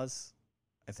segment was.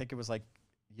 I think it was like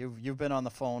you've been on the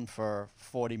phone for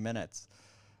 40 minutes.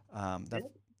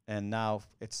 And now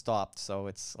it stopped, so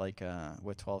it's like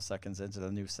we're 12 seconds into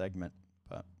the new segment.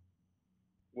 But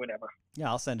whatever. Yeah,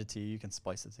 I'll send it to you. You can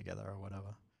splice it together or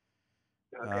whatever.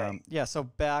 Okay. Yeah, so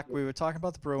back, we were talking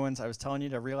about the Bruins. I was telling you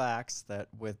to relax, that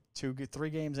with 3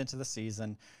 games into the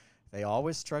season, they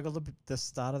always struggle at the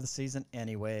start of the season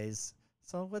anyways.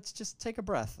 So let's just take a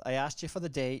breath. I asked you for the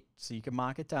date so you can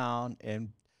mark it down. And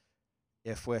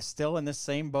if we're still in the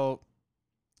same boat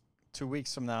 2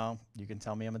 weeks from now, you can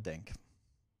tell me I'm a dink.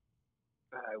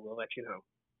 I will let you know.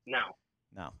 Now.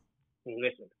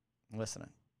 Listen. I'm listening.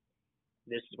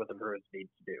 This is what the Bruins need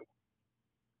to do.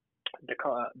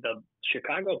 The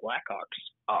Chicago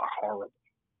Blackhawks are horrible.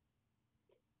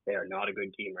 They are not a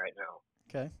good team right now.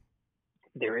 Okay.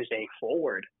 There is a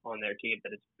forward on their team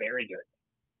that is very good.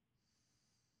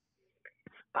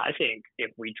 I think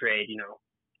if we trade, you know,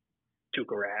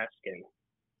 Tuukka Rask and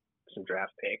some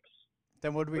draft picks,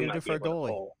 then what are we going to do for a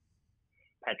goalie?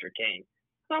 Patrick Kane.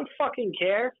 I don't fucking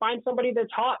care. Find somebody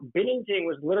that's hot. Binnington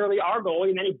was literally our goalie,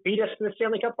 and then he beat us in the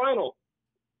Stanley Cup final.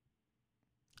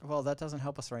 Well, that doesn't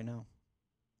help us right now.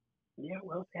 Yeah,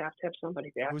 well, they have to have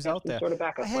somebody. They have Who's to have out some there? Sort of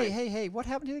backup plan. Hey! What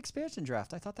happened to the expansion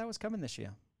draft? I thought that was coming this year.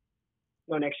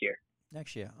 No, next year.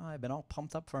 Next year. Oh, I've been all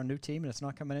pumped up for a new team, and it's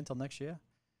not coming in until next year.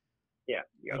 Yeah.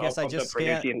 I guess I just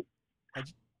scanned.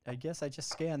 I guess I just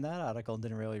scanned that article and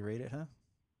didn't really read it, huh?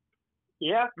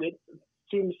 Yeah, it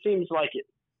seems like it.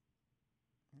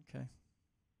 Okay.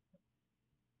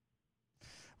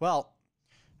 Well,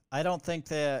 I don't think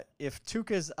that if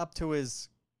Tuukka's up to his,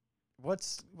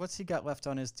 what's he got left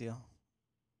on his deal?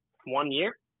 1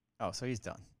 year. Oh, so he's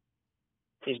done.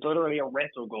 He's literally a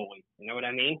rental goalie. You know what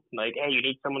I mean? Like, hey, you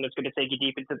need someone that's going to take you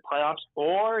deep into the playoffs,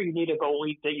 or you need a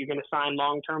goalie that you're going to sign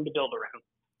long term to build around.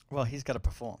 Well, he's got to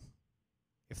perform.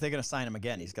 If they're going to sign him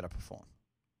again, he's got to perform.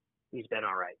 He's been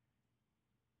all right.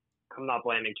 I'm not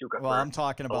blaming Tuukka. Well, I'm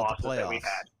talking about the playoffs. We've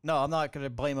had. No, I'm not going to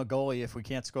blame a goalie if we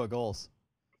can't score goals.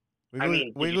 We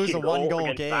lose a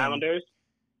 1-goal game. Islanders?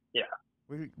 Yeah.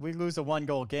 We lose a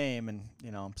 1-goal game, and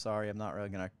I'm sorry, I'm not really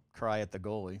going to cry at the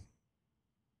goalie.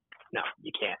 No,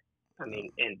 you can't. I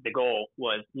mean, and the goal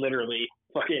was literally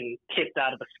fucking kicked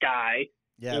out of the sky.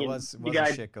 Yeah, it was the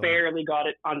guy barely got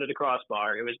it under the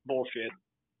crossbar. It was bullshit.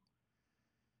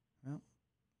 Well,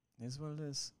 it is what it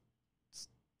is.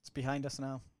 It's behind us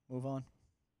now. Move on.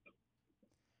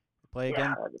 They play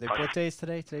again. What day is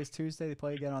today? Today's Tuesday. They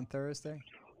play again on Thursday.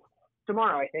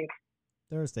 Tomorrow, I think.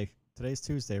 Thursday. Today's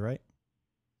Tuesday, right?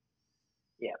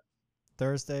 Yeah.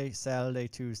 Thursday, Saturday,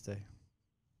 Tuesday.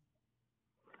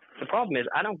 The problem is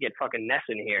I don't get fucking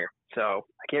Nesson here, so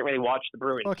I can't really watch the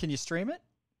Bruins. Oh, can you stream it?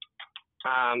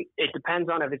 It depends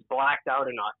on if it's blacked out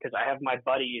or not, because I have my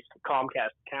buddy's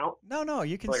Comcast account. No,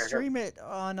 you can stream it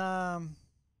on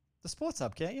the Sports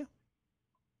Hub, can't you?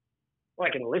 Well,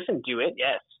 I can listen to it,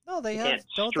 yes. No, they have.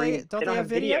 Don't they have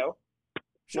video?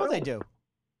 Sure, no. They do.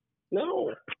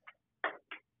 No.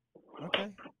 Okay.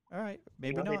 All right.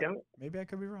 Maybe no, not. They don't. Maybe I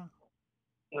could be wrong.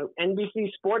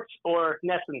 NBC Sports or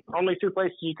Nesson. Only 2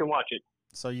 places you can watch it.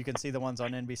 So you can see the ones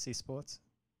on NBC Sports?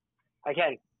 I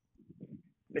can.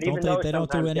 But Don't even those they don't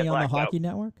do sometimes any get on the blacked out. Hockey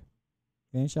Network?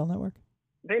 The NHL Network?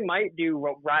 They might do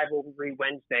Rivalry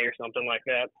Wednesday or something like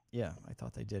that. Yeah, I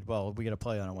thought they did. Well, we got to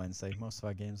play on a Wednesday. Most of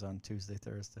our games on Tuesday,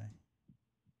 Thursday.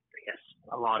 Yes,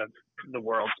 a lot of the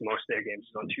world's most of their games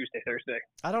is on Tuesday, Thursday.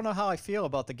 I don't know how I feel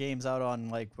about the games out on,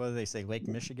 like, what do they say, Lake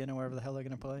Michigan or wherever the hell they're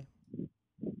going to play.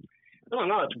 I don't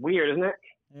know. It's weird, isn't it?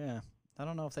 Yeah. I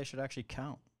don't know if they should actually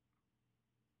count.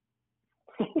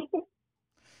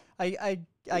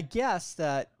 I guess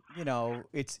that, you know,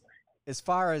 it's as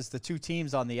far as the two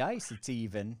teams on the ice, it's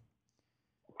even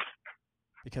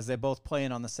because they're both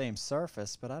playing on the same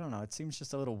surface. But I don't know. It seems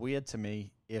just a little weird to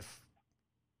me if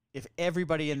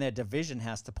everybody in their division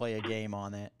has to play a game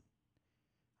on it.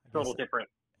 It's a little different.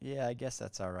 Yeah, I guess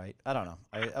that's all right. I don't know.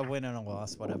 A win and a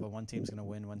loss, whatever. One team's going to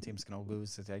win, one team's going to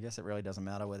lose. I guess it really doesn't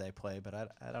matter where they play. But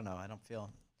I don't know. I don't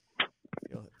feel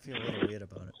a little weird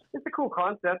about it. It's a cool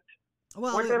concept.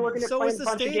 Well, Weren't they looking at so playing is a the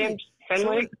bunch of stadium. games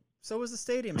Fenway? So was the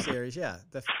stadium series, yeah,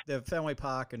 the Fenway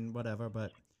Park and whatever.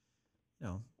 But you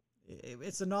know,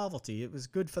 it's a novelty. It was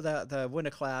good for the Winter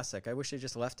Classic. I wish they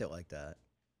just left it like that.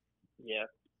 Yeah.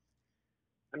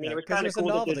 I mean, Yeah, it was 'cause kind it of was a cool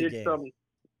that they novelty did game. some.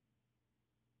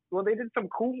 Well, they did some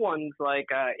cool ones like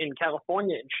in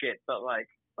California and shit, but like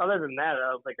other than that,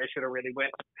 I don't think they should have really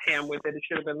went ham with it. It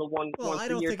should have been the one Well, once I a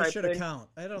don't year think it type should have thing.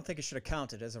 I don't think it should have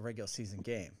counted as a regular season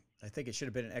game. I think it should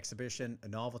have been an exhibition, a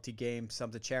novelty game,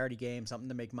 something charity game, something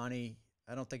to make money.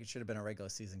 I don't think it should have been a regular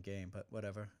season game, but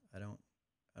whatever. I don't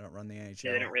run the NHL.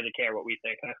 Yeah, they don't really care what we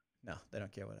think, huh? No, they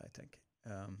don't care what I think.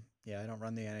 Yeah, I don't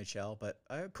run the NHL, but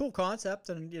cool concept,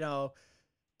 and you know,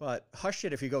 but hush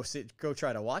it if you go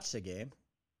try to watch the game.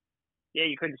 Yeah,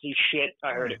 you couldn't see shit.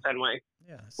 I heard at Fenway.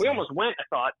 Yeah, We so- almost went. I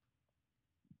thought.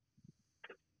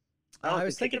 I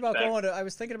was thinking about going to. I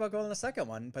was thinking about going to the second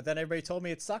one, but then everybody told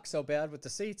me it sucks so bad with the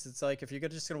seats. It's like if you're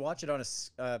just going to watch it on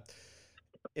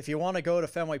if you want to go to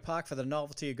Fenway Park for the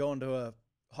novelty of going to a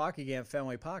hockey game at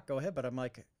Fenway Park, go ahead. But I'm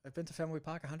like, I've been to Fenway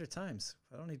Park 100 times.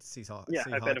 I don't need to see hockey. Yeah,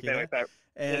 I've been to Fenway Park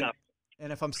enough.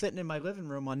 And if I'm sitting in my living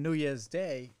room on New Year's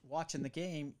Day watching the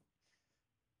game,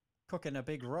 cooking a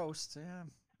big roast, yeah,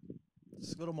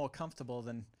 it's a little more comfortable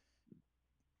than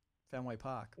Fenway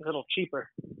Park. A little cheaper.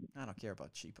 I don't care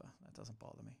about cheaper. That doesn't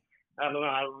bother me. I don't know.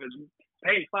 I was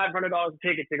paying $500 a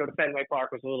ticket to go to Fenway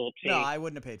Park was a little cheap. No, I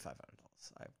wouldn't have paid $500.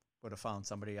 I would have found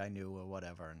somebody I knew or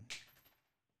whatever and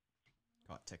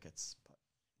got tickets. But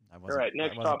I wasn't, All right,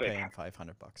 next I wasn't topic. paying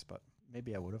 $500, but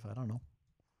maybe I would have. I don't know.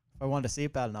 If I wanted to see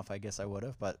it bad enough, I guess I would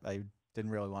have, but I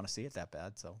didn't really want to see it that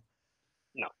bad, so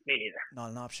No, me neither.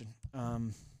 not an option.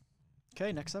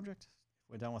 Okay, next subject.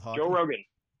 We're done with hockey. Joe Rogan,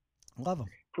 Love him.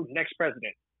 next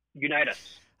president. Unite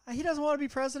us. He doesn't want to be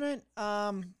president.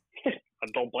 I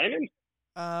don't blame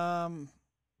him.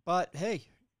 But hey,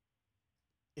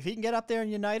 if he can get up there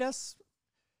and unite us,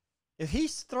 if he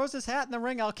throws his hat in the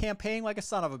ring, I'll campaign like a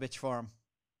son of a bitch for him.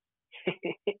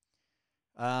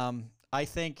 I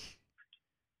think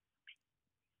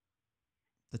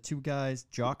the two guys,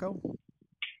 Jocko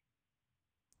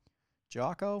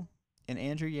and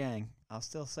Andrew Yang, I'll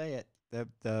still say it.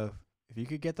 If you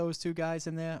could get those two guys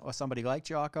in there, or somebody like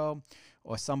Jocko,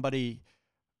 or somebody,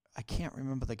 I can't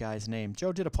remember the guy's name.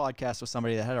 Joe did a podcast with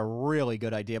somebody that had a really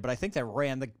good idea, but I think they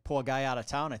ran the poor guy out of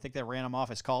town. I think they ran him off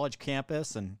his college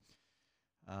campus, and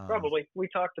Probably. We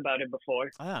talked about it before.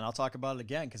 and I'll talk about it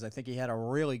again because I think he had a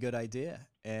really good idea,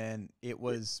 and it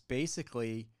was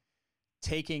basically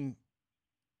taking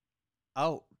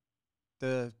out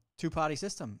the two-party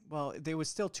system. Well, there was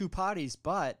still two parties,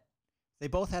 but they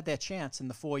both had their chance in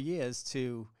the 4 years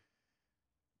to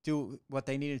do what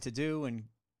they needed to do and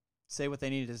say what they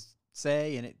needed to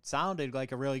say, and it sounded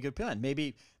like a really good plan.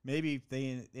 Maybe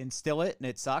they instill it and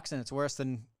it sucks and it's worse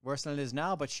than it is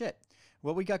now, but shit.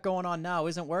 What we got going on now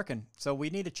isn't working, so we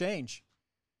need to change.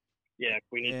 Yeah,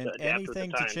 we need And to adapt with the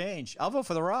anything time. to change. I'll vote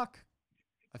for The Rock.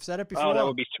 I've said it before. Oh, that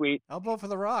would be sweet. I'll vote for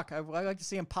The Rock. I like to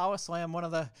see him power slam one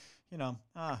of the, you're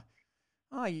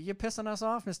pissing us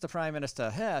off, Mr. Prime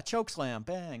Minister. Yeah, choke slam,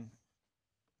 bang.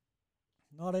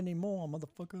 Not anymore,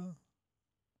 motherfucker.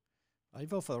 I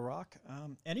vote for The Rock.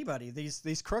 Anybody,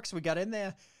 these crooks we got in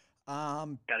there.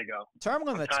 Gotta go. Term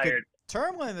limits tired.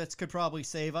 could probably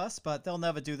save us, but they'll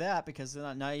never do that because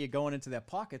now you're going into their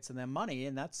pockets and their money,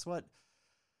 and that's what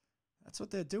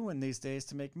they're doing these days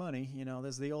to make money. You know,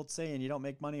 there's the old saying, you don't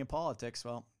make money in politics.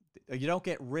 Well, you don't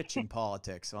get rich in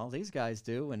politics. Well, these guys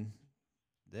do, and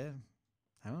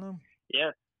I don't know.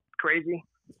 Yeah, crazy.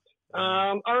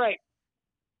 All right.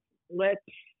 Let's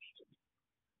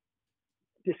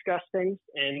discuss things,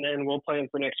 and then we'll plan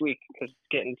for next week because it's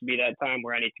getting to be that time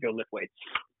where I need to go lift weights.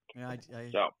 Yeah,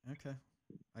 So. okay.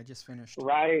 I just finished.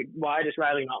 Why does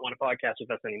Riley not want to podcast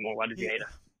with us anymore? Why does he hate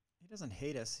us? He doesn't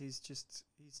hate us. He's just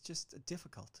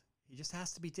difficult. He just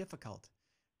has to be difficult.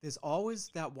 There's always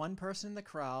that one person in the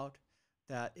crowd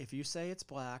that if you say it's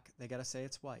black, they got to say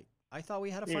it's white. I thought we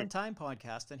had a fun time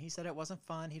podcast, and he said it wasn't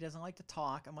fun. He doesn't like to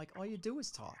talk. I'm like, all you do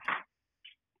is talk.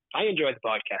 I enjoy the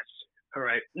podcast. All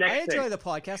right. I enjoy the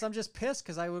podcast. I'm just pissed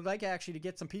because I would like actually to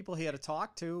get some people here to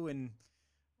talk to. And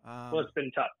well, it's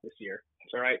been tough this year.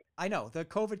 It's all right. I know the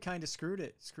COVID kind of screwed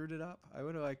it up. I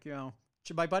would have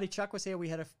my buddy Chuck was here. We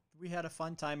had a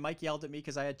fun time. Mike yelled at me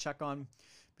because I had Chuck on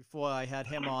before I had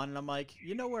him on, and I'm like,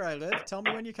 you know where I live. Tell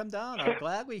me when you come down. I'll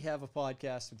gladly have a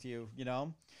podcast with you. You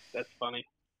know. That's funny.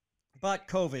 But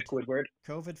COVID. Squidward.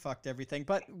 COVID fucked everything.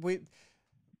 But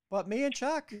me and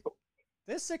Chuck,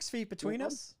 there's 6 feet between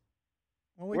us.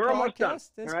 When we're almost done.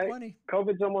 There's right? plenty.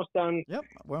 COVID's almost done. Yep.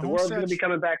 The world's going to be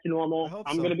coming back to normal.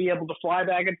 I'm going to be able to fly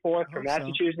back and forth from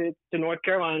Massachusetts to North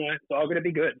Carolina. It's all going to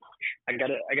be good. I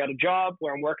got a job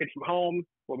where I'm working from home.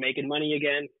 We're making money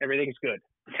again. Everything's good.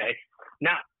 Okay.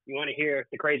 Now, you want to hear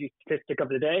the crazy statistic of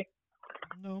the day?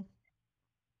 No.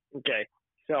 Okay.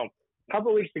 So, a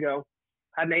couple of weeks ago,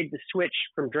 I made the switch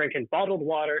from drinking bottled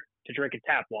water to drinking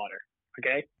tap water.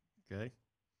 Okay? Okay.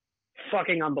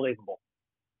 Fucking unbelievable.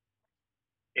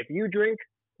 If you drink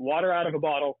water out of a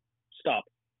bottle, stop.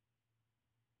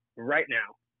 Right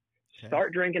now. Okay.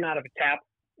 Start drinking out of a tap,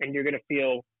 and you're going to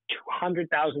feel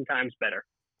 200,000 times better.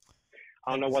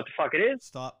 I don't know what the fuck it is.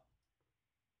 Stop.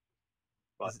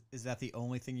 Is that the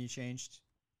only thing you changed?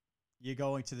 You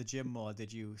going to the gym more?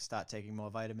 Did you start taking more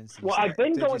vitamins? I've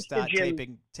been going to the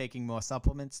gym. Taking more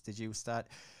supplements? Did you start?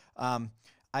 I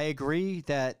agree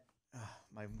that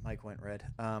my mic went red.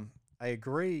 I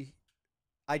agree.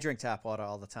 I drink tap water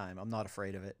all the time. I'm not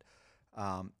afraid of it.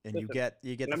 And listen, you get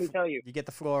you get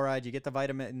the fluoride, you get the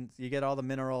vitamins, you get all the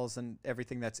minerals and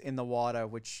everything that's in the water,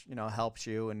 which helps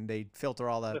you. And they filter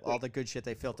all the good shit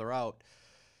they filter out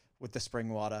with the spring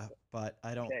water. But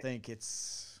I don't think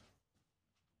it's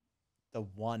the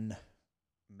one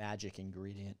magic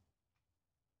ingredient.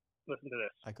 Listen to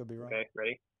this. I could be wrong. Okay,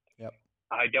 ready? Yep.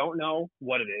 I don't know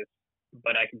what it is,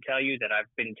 but I can tell you that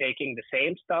I've been taking the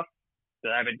same stuff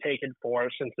that I've been taking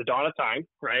since the dawn of time,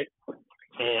 right?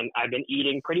 And I've been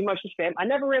eating pretty much the same. I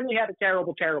never really had a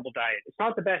terrible diet. It's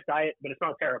not the best diet, but it's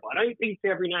not terrible. I don't eat pizza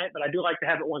every night, but I do like to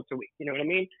have it once a week. You know what I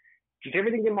mean? Just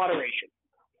everything in moderation.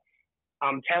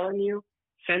 I'm telling you,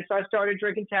 since I started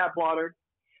drinking tap water,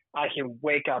 I can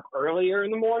wake up earlier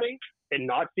in the morning and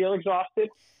not feel exhausted.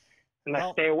 And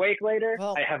I stay awake later.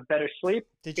 I have better sleep.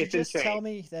 Did you just tell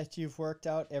me that you've worked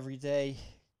out every day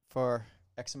for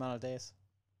X amount of days?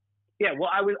 Yeah,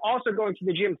 well, I was also going to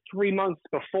the gym 3 months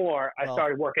before I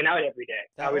started working out every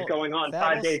day. I was going on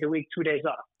 5 days a week, 2 days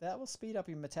off. That will speed up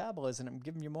your metabolism and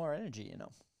give you more energy,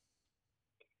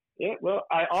 Yeah, well,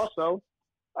 I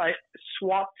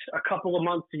swapped a couple of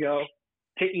months ago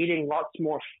to eating lots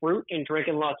more fruit and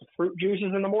drinking lots of fruit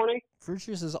juices in the morning. Fruit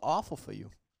juice is awful for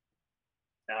you.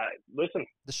 Listen.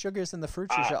 The sugars in the fruit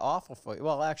juice are awful for you.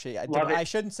 Well, actually, I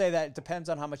shouldn't say that. It depends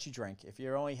on how much you drink. If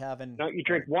you're only having... No, you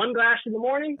drink 1 glass in the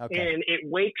morning, and it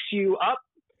wakes you up.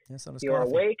 Yeah, so does You're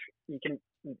coffee. awake.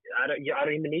 I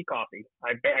don't even need coffee.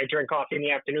 I drink coffee in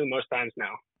the afternoon most times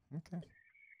now. Okay.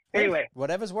 Anyway.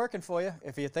 Whatever's working for you.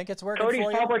 If you think it's working Cody's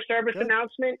for you... public service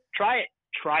announcement, try it.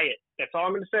 Try it. That's all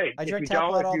I'm going to say. I drink tap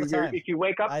water all the time. If you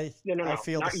wake up... I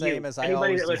feel the same as Anybody I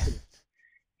always that do. listens.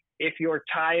 If you're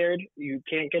tired, you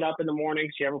can't get up in the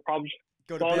mornings, you have a problem.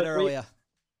 Go to bed earlier.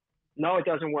 No, it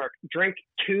doesn't work. Drink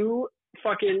 2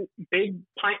 fucking big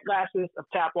pint glasses of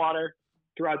tap water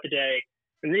throughout the day.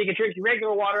 And then you can drink your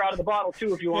regular water out of the bottle,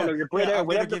 too, if you want, or your Brita,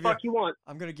 whatever the fuck you want.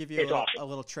 I'm going to give you a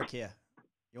little trick here.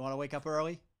 You want to wake up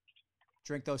early?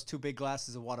 Drink those 2 big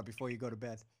glasses of water before you go to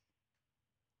bed.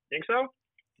 Think so?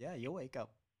 Yeah, you'll wake up.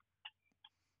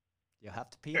 You'll have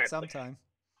to pee at some time.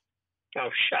 Oh,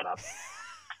 shut up.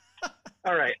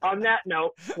 All right. On that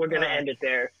note, we're going to end it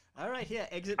there. All right. Here,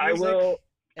 exit music. I will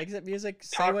exit music.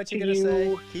 Say what you're going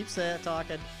to say. Keep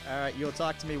talking. All right. You'll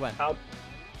talk to me when? I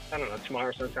don't know.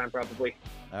 Tomorrow sometime probably.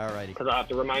 All righty. Because I'll have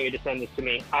to remind you to send this to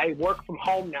me. I work from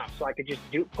home now, so I could just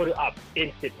put it up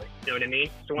instantly. You know what I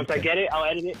mean? So once I get it, I'll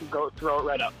edit it and throw it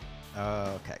right up.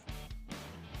 Okay.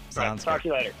 Sounds good. Talk to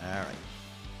you later. All right.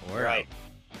 All right.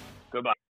 Goodbye.